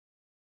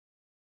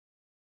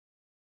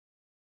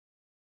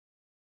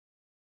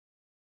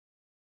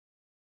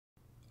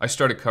I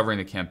started covering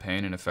the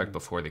campaign, in effect,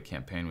 before the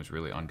campaign was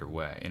really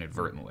underway,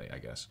 inadvertently, I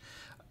guess.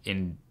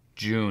 In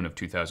June of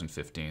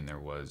 2015, there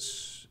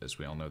was, as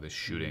we all know, this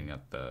shooting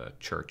at the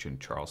church in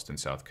Charleston,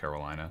 South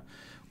Carolina,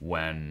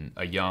 when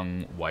a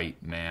young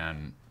white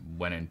man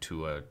went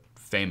into a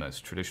famous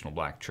traditional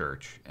black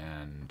church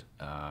and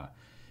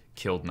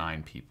killed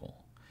 9 people.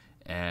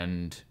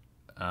 And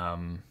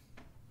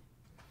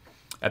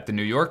at the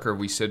New Yorker,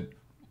 we said,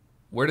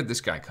 where did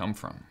this guy come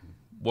from?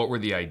 What were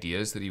the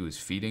ideas that he was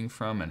feeding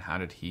from, and how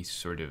did he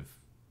sort of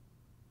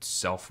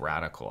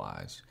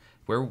self-radicalize?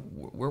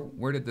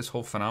 Where did this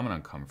whole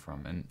phenomenon come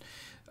from?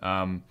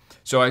 And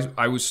so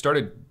I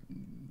started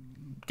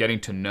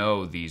getting to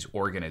know these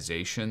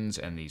organizations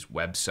and these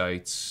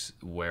websites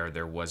where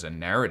there was a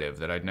narrative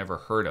that I'd never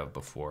heard of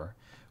before,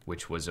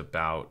 which was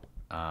about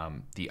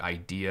the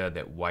idea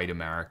that white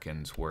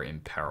Americans were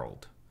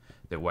imperiled,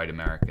 that white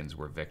Americans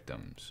were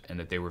victims, and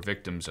that they were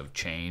victims of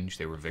change,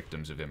 they were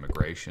victims of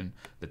immigration,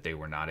 that they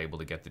were not able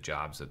to get the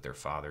jobs that their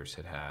fathers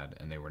had had,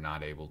 and they were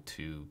not able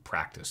to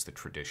practice the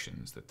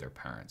traditions that their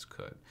parents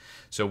could.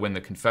 So when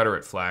the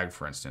Confederate flag,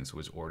 for instance,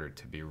 was ordered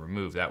to be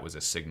removed, that was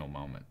a signal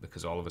moment,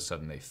 because all of a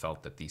sudden they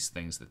felt that these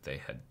things that they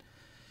had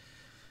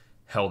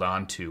held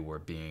on to were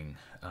being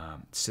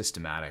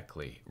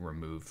systematically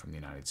removed from the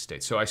United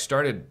States. So I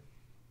started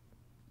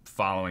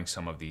following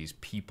some of these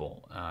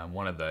people.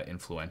 One of the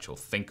influential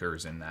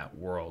thinkers in that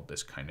world,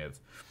 this kind of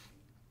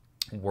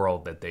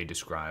world that they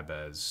describe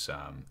as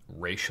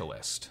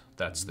racialist,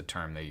 that's the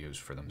term they use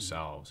for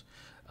themselves,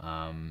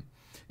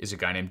 is a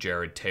guy named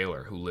Jared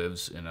Taylor, who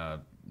lives in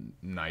a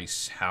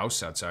nice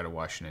house outside of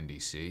Washington,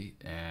 D.C.,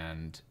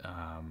 and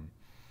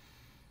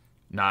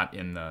not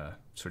in the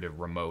sort of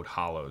remote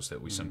hollows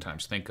that we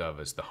sometimes think of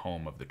as the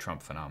home of the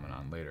Trump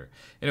phenomenon later.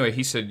 Anyway,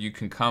 he said, you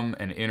can come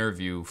and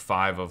interview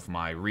 5 of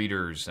my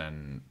readers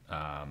and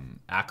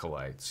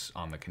acolytes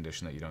on the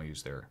condition that you don't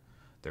use their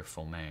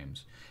full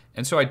names.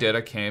 And so I did.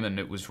 I came, and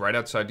it was right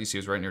outside D.C.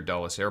 It was right near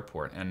Dulles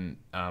Airport. And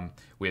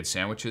we had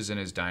sandwiches in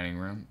his dining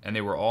room, and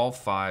they were all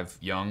 5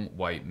 young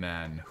white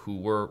men who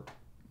were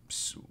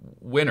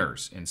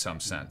winners in some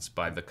sense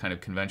by the kind of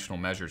conventional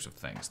measures of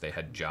things. They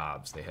had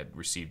jobs, they had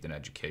received an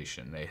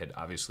education, they had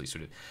obviously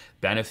sort of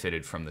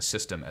benefited from the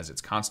system as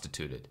it's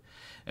constituted.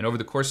 And over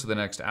the course of the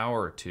next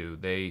hour or two,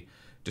 they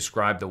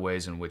described the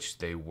ways in which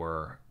they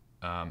were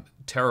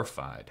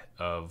terrified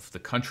of the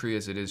country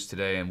as it is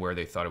today and where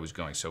they thought it was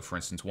going. So, for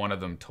instance, one of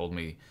them told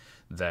me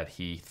that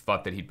he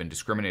thought that he'd been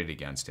discriminated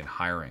against in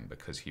hiring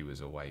because he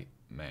was a white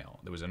male.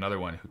 There was another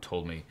one who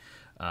told me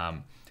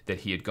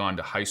that he had gone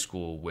to high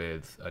school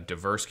with a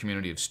diverse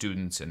community of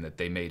students and that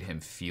they made him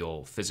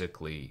feel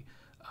physically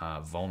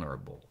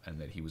vulnerable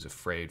and that he was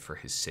afraid for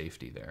his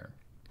safety there.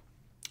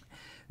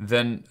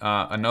 Then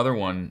another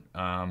one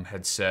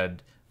had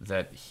said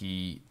that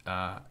he,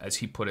 as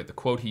he put it, the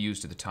quote he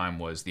used at the time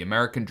was, "The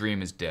American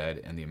dream is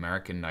dead and the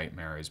American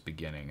nightmare is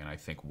beginning, and I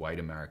think white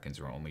Americans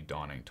are only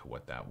dawning to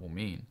what that will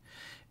mean."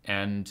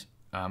 And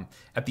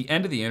at the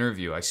end of the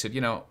interview, I said,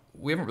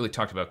 we haven't really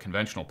talked about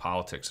conventional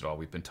politics at all.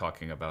 We've been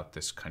talking about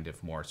this kind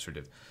of more sort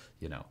of,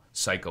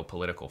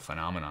 psycho-political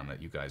phenomenon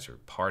that you guys are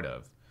part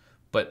of.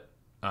 But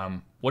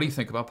what do you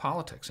think about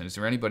politics? And is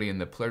there anybody in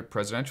the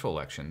presidential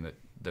election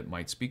that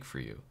might speak for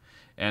you?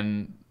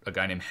 And a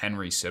guy named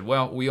Henry said,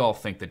 well, we all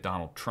think that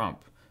Donald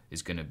Trump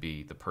is going to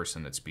be the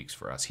person that speaks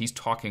for us. He's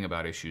talking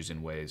about issues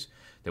in ways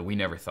that we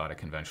never thought a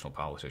conventional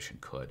politician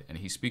could. And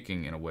he's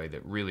speaking in a way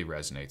that really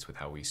resonates with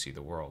how we see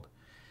the world.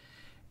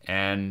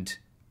 And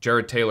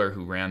Jared Taylor,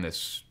 who ran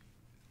this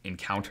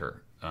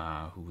encounter,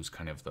 who was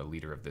kind of the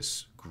leader of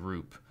this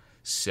group,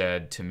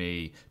 said to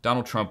me,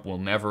 Donald Trump will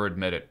never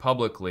admit it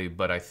publicly,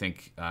 but I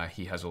think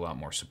he has a lot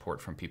more support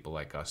from people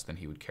like us than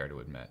he would care to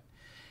admit.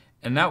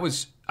 And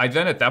I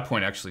then at that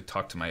point actually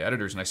talked to my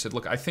editors and I said,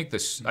 look, I think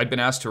I'd been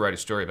asked to write a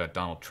story about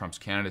Donald Trump's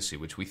candidacy,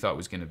 which we thought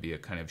was going to be a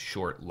kind of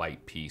short,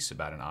 light piece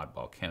about an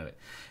oddball candidate.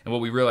 And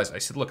what we realized, I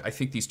said, look, I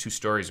think these 2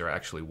 stories are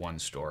actually one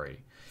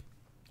story.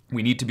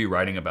 We need to be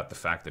writing about the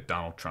fact that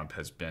Donald Trump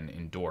has been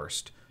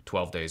endorsed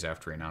 12 days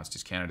after he announced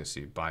his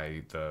candidacy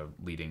by the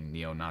leading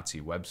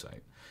neo-Nazi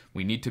website.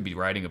 We need to be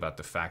writing about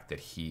the fact that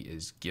he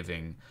is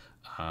giving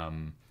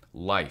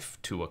life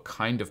to a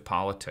kind of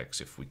politics,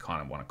 if we kind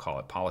of want to call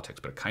it politics,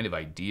 but a kind of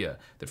idea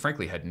that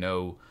frankly had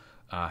no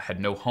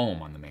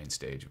home on the main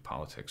stage of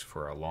politics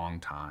for a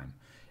long time.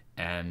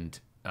 And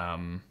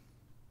I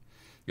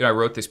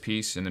wrote this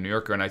piece in the New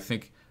Yorker, and I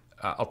think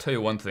I'll tell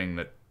you one thing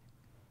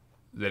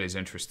that is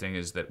interesting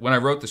is that when I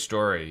wrote the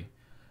story,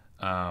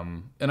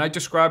 and I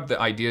described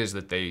the ideas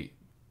that they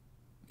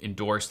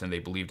endorsed and they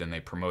believed and they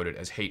promoted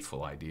as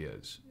hateful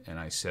ideas, and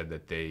I said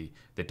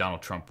that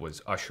Donald Trump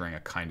was ushering a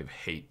kind of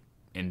hate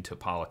into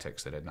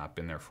politics that had not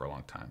been there for a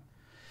long time.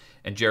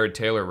 And Jared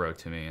Taylor wrote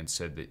to me and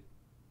said that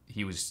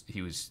he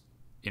was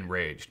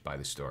enraged by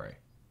the story,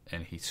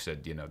 and he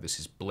said, this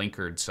is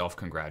blinkered,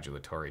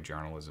 self-congratulatory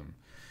journalism,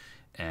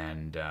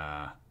 and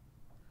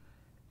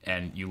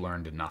you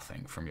learned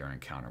nothing from your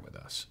encounter with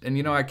us.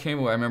 And I came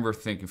away, I remember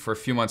thinking for a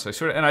few months,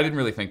 and I didn't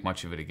really think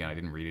much of it again. I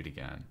didn't read it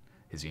again.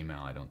 his email,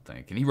 I don't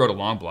think. And he wrote a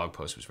long blog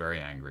post, was very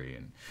angry.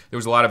 And there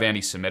was a lot of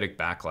anti-Semitic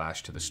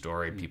backlash to the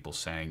story, people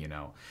saying,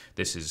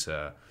 this is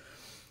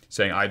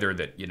saying either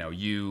that,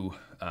 you,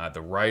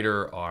 the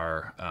writer,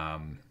 are...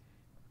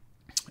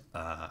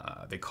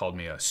 they called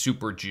me a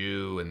super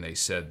Jew, and they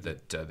said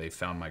that they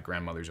found my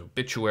grandmother's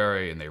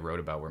obituary, and they wrote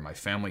about where my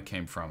family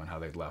came from and how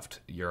they'd left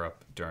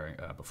Europe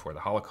before the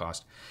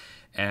Holocaust.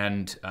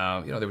 And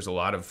there was a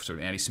lot of sort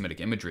of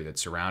anti-Semitic imagery that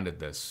surrounded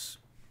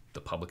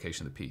the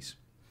publication of the piece.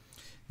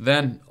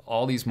 Then,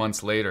 all these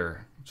months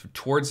later, so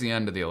towards the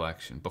end of the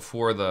election,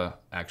 before the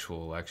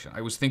actual election,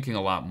 I was thinking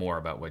a lot more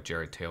about what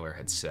Jared Taylor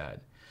had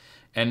said.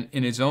 And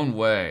in his own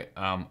way,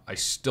 I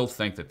still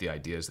think that the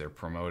ideas they're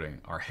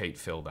promoting are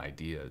hate-filled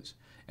ideas.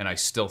 And I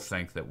still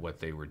think that what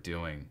they were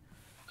doing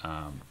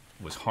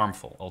was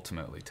harmful,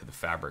 ultimately, to the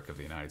fabric of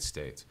the United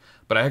States.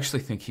 But I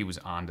actually think he was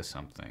onto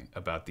something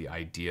about the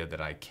idea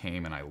that I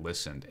came and I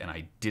listened, and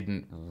I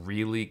didn't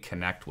really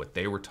connect what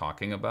they were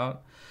talking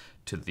about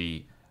to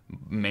the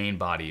main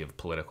body of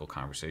political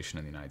conversation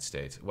in the United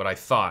States. What I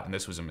thought, and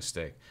this was a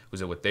mistake,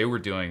 was that what they were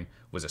doing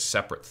was a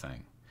separate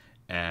thing.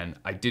 And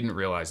I didn't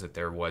realize that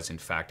there was, in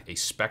fact, a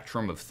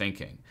spectrum of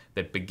thinking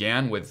that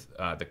began with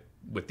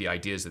the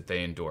ideas that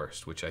they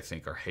endorsed, which I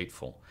think are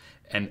hateful,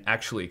 and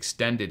actually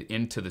extended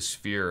into the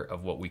sphere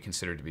of what we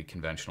consider to be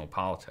conventional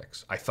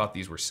politics. I thought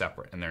these were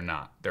separate, and they're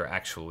not. They're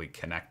actually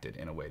connected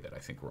in a way that I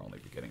think we're only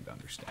beginning to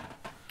understand.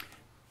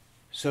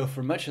 So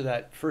for much of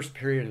that first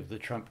period of the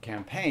Trump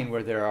campaign,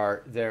 where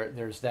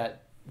there's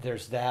that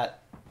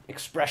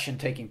expression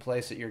taking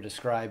place that you're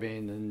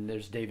describing, and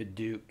there's David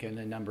Duke and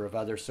a number of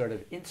other sort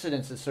of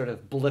incidents that sort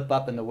of blip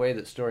up in the way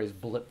that stories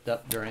blipped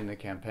up during the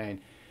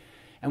campaign.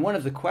 And one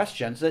of the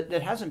questions that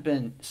hasn't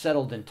been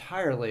settled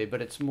entirely,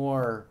 but it's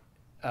more,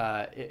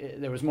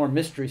 there was more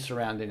mystery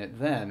surrounding it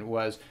then,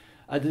 was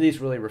do these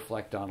really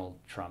reflect Donald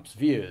Trump's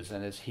views?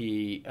 And is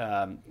he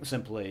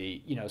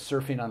simply,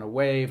 surfing on a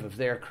wave of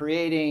their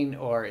creating,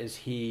 or is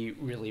he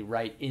really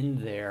right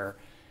in there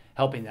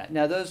helping that?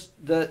 Now, there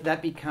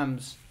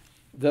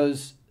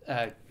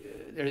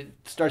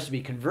starts to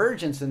be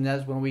convergence, and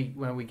that's when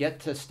we get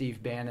to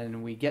Steve Bannon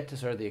and we get to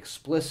sort of the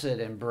explicit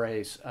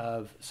embrace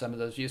of some of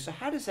those views. So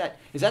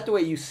is that the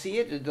way you see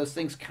it? Do those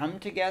things come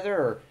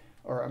together,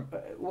 or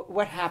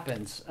what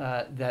happens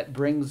that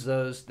brings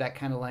that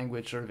kind of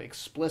language sort of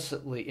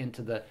explicitly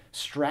into the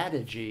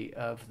strategy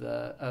of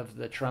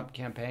the Trump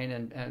campaign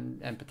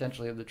and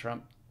potentially of the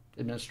Trump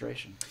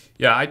administration?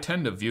 Yeah, I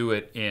tend to view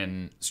it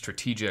in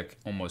strategic,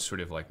 almost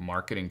sort of like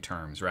marketing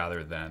terms,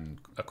 rather than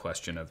a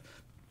question of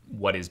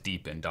what is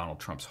deep in Donald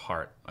Trump's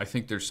heart. I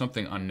think there's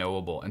something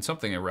unknowable and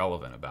something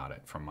irrelevant about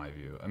it, from my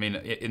view. I mean,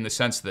 in the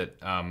sense that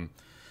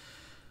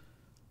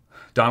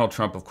Donald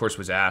Trump, of course,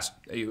 was asked,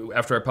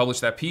 after I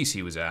published that piece,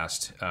 he was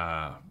asked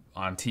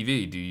on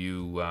TV, do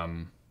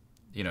you,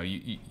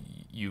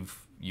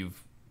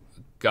 you've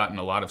gotten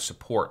a lot of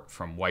support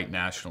from white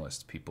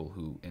nationalists, people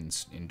who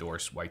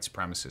endorse white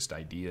supremacist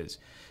ideas.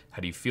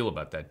 How do you feel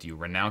about that? Do you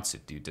renounce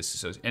it? Do you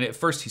disassociate? And at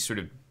first he sort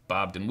of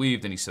bobbed and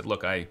weaved, and he said,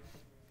 look, I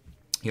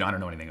don't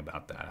know anything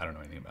about that. I don't know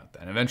anything about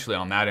that. And eventually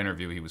on that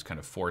interview, he was kind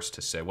of forced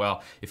to say,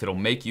 well, if it'll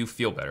make you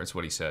feel better, that's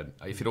what he said,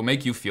 if it'll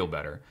make you feel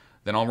better,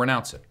 then I'll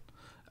renounce it.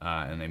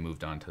 And they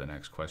moved on to the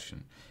next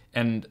question.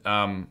 And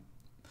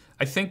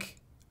I think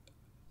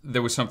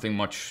there was something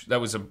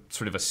that was a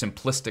sort of a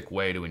simplistic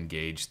way to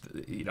engage,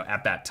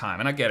 at that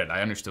time. And I get it.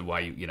 I understood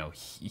why,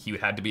 he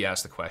had to be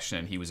asked the question,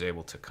 and he was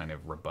able to kind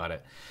of rebut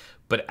it.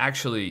 But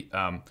actually,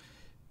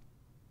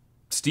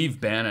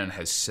 Steve Bannon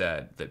has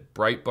said that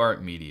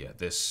Breitbart Media,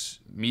 this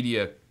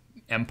media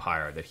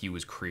empire that he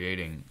was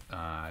creating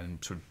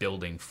and sort of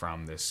building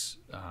from this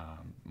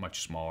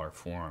much smaller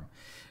forum,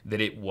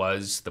 that it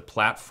was the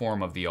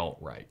platform of the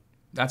alt-right.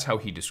 That's how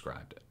he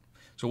described it.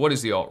 So what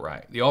is the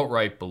alt-right? The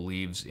alt-right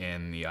believes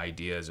in the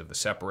ideas of the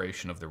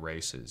separation of the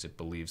races. It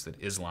believes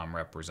that Islam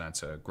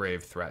represents a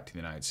grave threat to the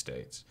United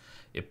States.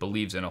 It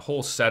believes in a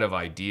whole set of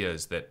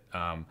ideas that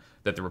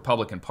that the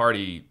Republican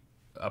Party,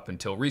 up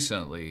until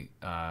recently,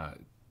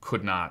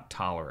 could not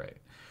tolerate.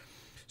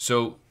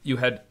 So you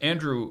had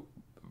Andrew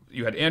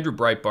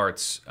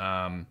Breitbart's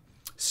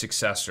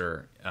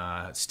successor,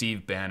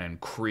 Steve Bannon,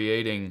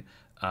 creating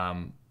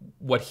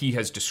what he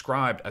has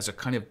described as a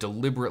kind of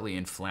deliberately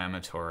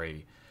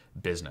inflammatory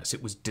business.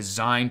 It was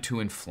designed to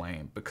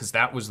inflame, because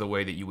that was the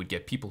way that you would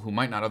get people who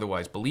might not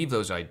otherwise believe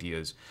those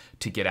ideas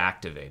to get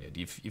activated.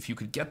 If you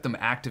could get them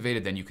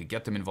activated, then you could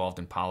get them involved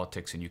in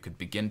politics, and you could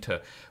begin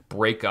to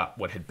break up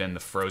what had been the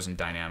frozen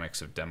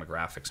dynamics of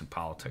demographics and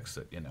politics,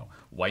 that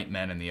white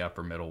men in the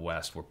upper middle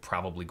West were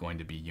probably going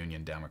to be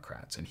Union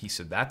Democrats. And he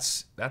said,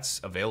 that's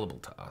available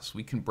to us.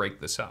 We can break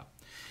this up.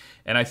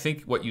 And I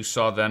think what you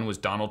saw then was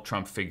Donald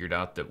Trump figured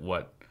out that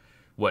what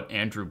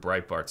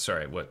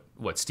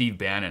Steve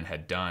Bannon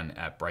had done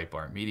at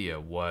Breitbart Media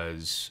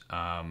was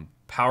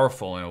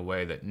powerful in a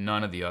way that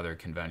none of the other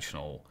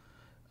conventional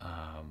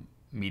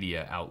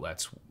media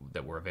outlets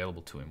that were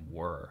available to him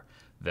were.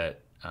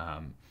 That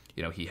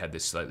he had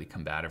this slightly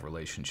combative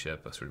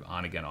relationship, a sort of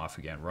on-again,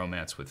 off-again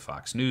romance with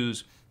Fox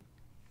News.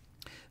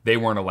 they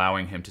weren't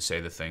allowing him to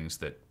say the things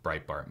that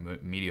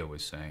Breitbart media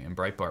was saying, and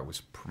Breitbart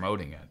was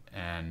promoting it.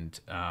 And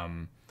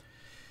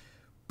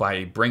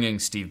by bringing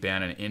Steve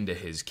Bannon into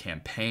his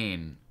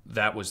campaign,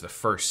 that was the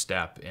first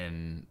step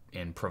in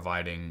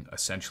providing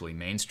essentially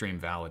mainstream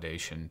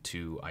validation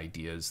to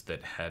ideas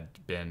that had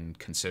been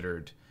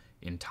considered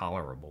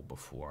intolerable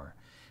before.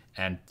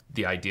 And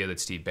the idea that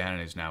Steve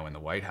Bannon is now in the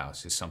White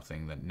House is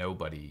something that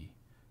nobody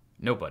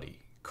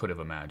could have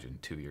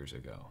imagined 2 years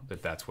ago,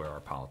 that's where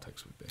our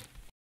politics would be.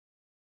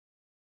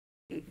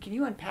 Can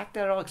you unpack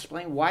that at all?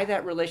 Explain why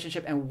that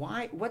relationship, and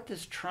why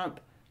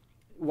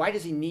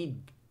does he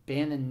need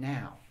Bannon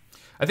now?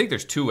 I think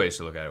there's two ways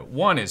to look at it.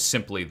 One is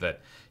simply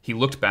that he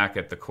looked back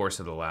at the course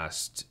of the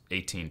last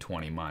 18,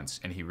 20 months,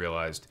 and he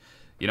realized,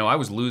 I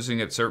was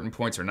losing at certain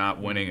points or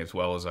not winning as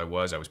well as I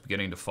was. I was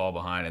beginning to fall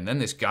behind. And then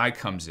this guy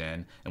comes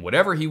in, and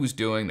whatever he was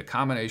doing, the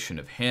combination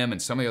of him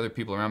and some of the other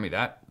people around me,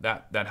 that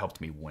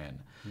helped me win.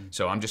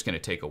 So I'm just going to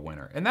take a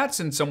winner. And that's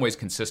in some ways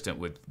consistent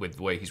with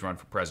the way he's run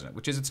for president,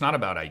 which is it's not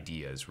about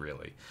ideas,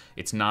 really.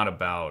 It's not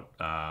about...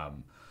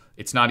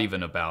 it's not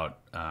even about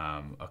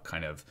a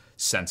kind of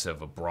sense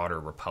of a broader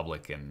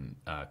Republican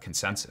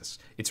consensus.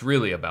 It's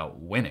really about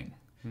winning.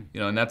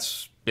 And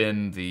that's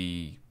been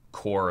the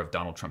core of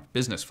Donald Trump's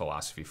business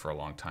philosophy for a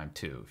long time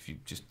too. If you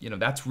just,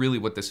 that's really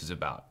what this is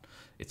about.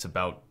 It's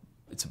about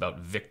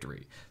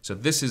victory. So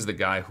this is the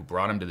guy who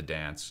brought him to the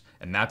dance,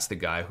 and that's the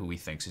guy who he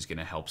thinks is going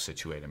to help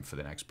situate him for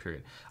the next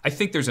period. I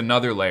think there's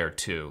another layer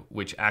too,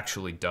 which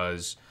actually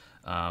does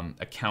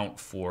account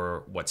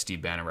for what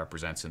Steve Bannon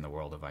represents in the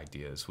world of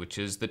ideas, which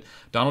is that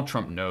Donald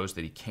Trump knows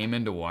that he came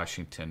into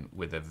Washington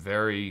with a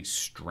very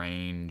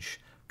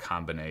strange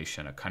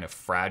combination, a kind of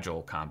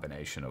fragile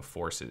combination of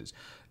forces.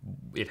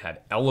 It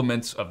had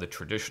elements of the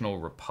traditional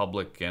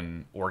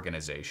Republican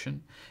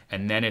organization,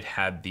 and then it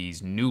had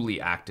these newly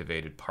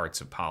activated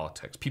parts of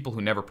politics, people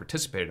who never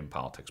participated in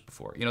politics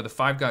before. The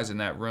 5 guys in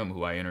that room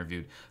who I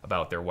interviewed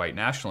about their white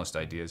nationalist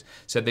ideas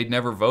said they'd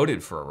never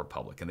voted for a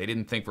Republican. They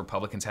didn't think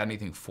Republicans had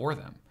anything for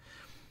them.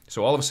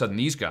 So all of a sudden,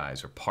 these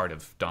guys are part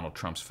of Donald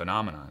Trump's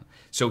phenomenon.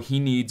 So he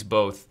needs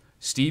both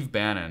Steve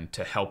Bannon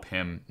to help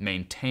him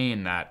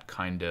maintain that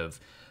kind of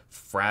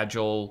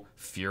fragile,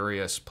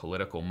 furious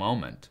political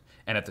moment.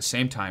 And at the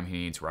same time, he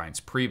needs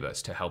Reince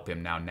Priebus to help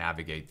him now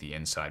navigate the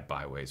inside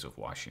byways of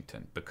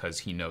Washington, because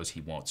he knows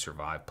he won't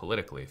survive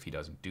politically if he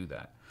doesn't do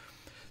that.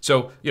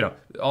 So,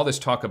 all this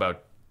talk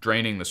about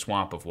draining the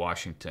swamp of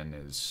Washington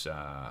is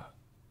a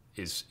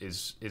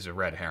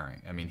red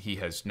herring. I mean, he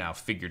has now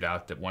figured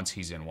out that once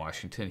he's in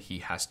Washington, he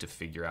has to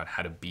figure out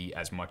how to be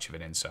as much of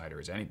an insider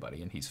as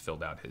anybody, and he's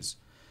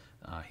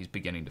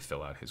beginning to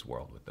fill out his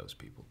world with those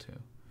people too.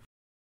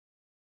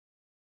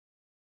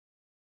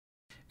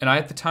 And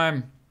at the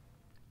time,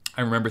 I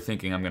remember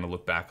thinking I'm going to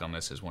look back on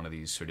this as one of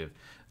these sort of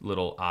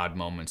little odd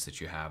moments that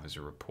you have as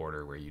a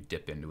reporter, where you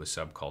dip into a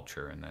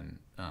subculture and then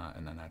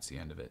that's the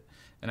end of it.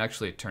 And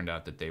actually, it turned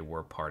out that they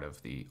were part of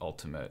the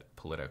ultimate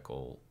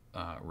political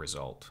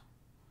result.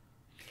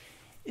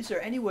 Is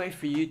there any way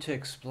for you to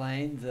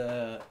explain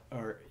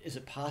or is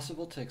it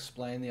possible to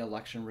explain the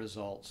election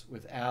results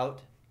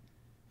without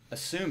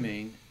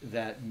assuming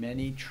that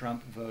many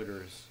Trump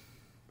voters,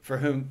 for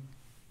whom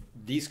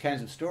these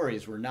kinds of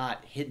stories were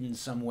not hidden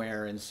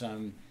somewhere in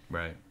some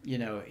right,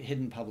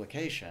 hidden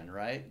publication,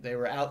 right? They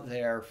were out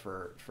there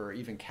for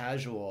even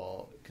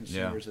casual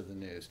consumers of the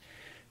news.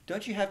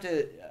 Don't you have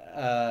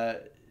to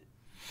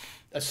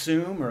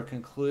assume or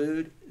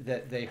conclude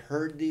that they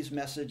heard these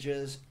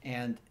messages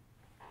and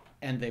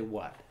they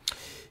what?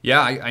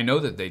 Yeah, I know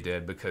that they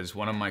did, because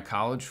one of my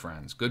college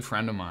friends, good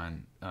friend of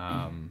mine,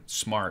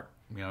 smart,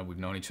 we've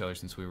known each other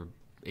since we were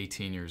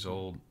 18 years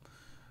old,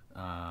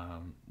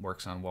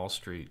 works on Wall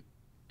Street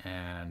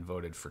and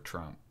voted for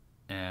Trump.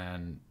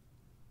 And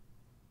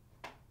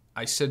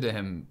I said to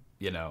him,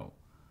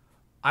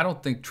 I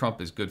don't think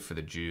Trump is good for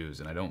the Jews,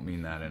 and I don't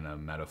mean that in a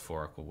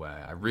metaphorical way.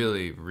 I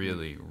really,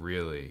 really,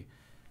 really,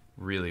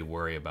 really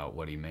worry about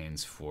what he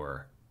means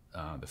for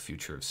the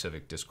future of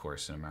civic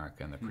discourse in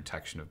America and the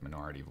protection of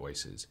minority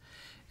voices.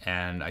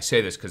 And I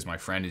say this because my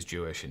friend is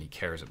Jewish and he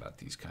cares about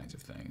these kinds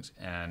of things.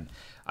 And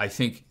I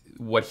think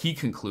what he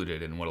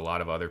concluded, and what a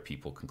lot of other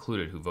people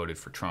concluded who voted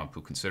for Trump,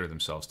 who consider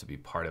themselves to be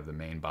part of the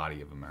main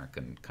body of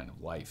American kind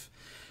of life,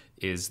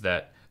 is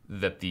that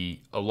the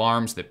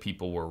alarms that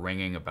people were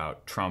ringing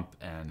about Trump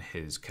and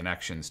his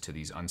connections to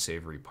these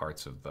unsavory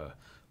parts of the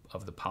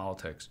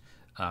politics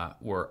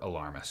were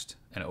alarmist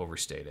and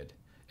overstated.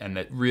 And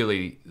that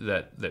really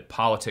that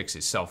politics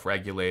is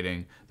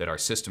self-regulating, that our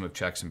system of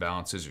checks and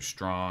balances are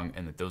strong,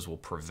 and that those will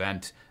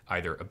prevent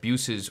either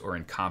abuses or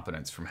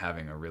incompetence from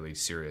having a really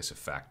serious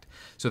effect.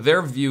 So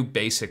their view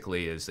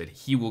basically is that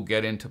he will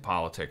get into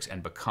politics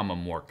and become a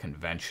more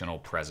conventional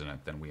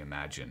president than we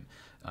imagine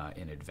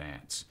in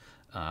advance.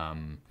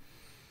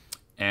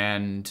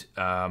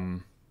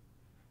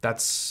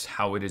 That's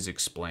how it is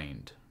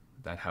explained.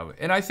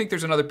 And I think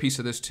there's another piece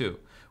of this too,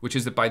 which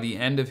is that by the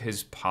end of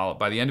his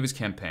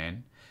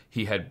campaign,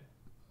 he had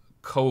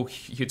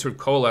sort of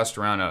coalesced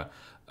around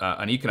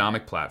an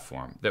economic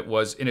platform that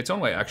was, in its own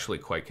way, actually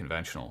quite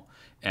conventional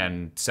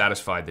and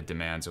satisfied the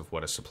demands of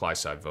what a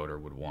supply-side voter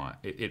would want.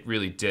 It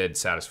really did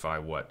satisfy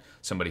what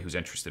somebody who's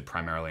interested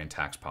primarily in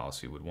tax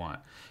policy would want.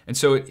 And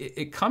so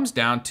it comes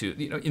down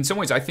to, in some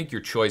ways, I think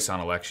your choice on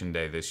Election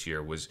Day this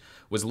year was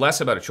less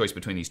about a choice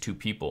between these two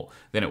people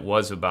than it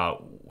was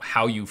about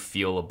how you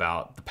feel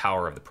about the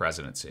power of the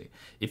presidency.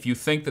 If you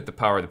think that the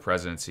power of the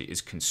presidency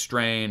is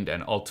constrained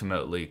and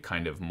ultimately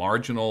kind of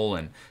marginal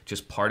and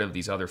just part of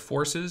these other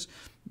forces,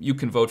 you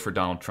can vote for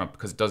Donald Trump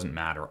because it doesn't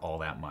matter all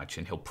that much,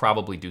 and he'll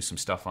probably do some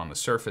stuff on the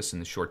surface in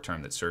the short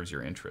term that serves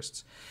your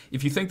interests.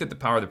 If you think that the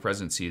power of the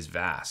presidency is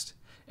vast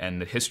and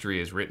that history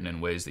is written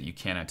in ways that you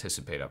can't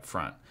anticipate up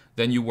front,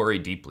 then you worry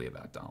deeply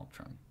about Donald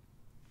Trump.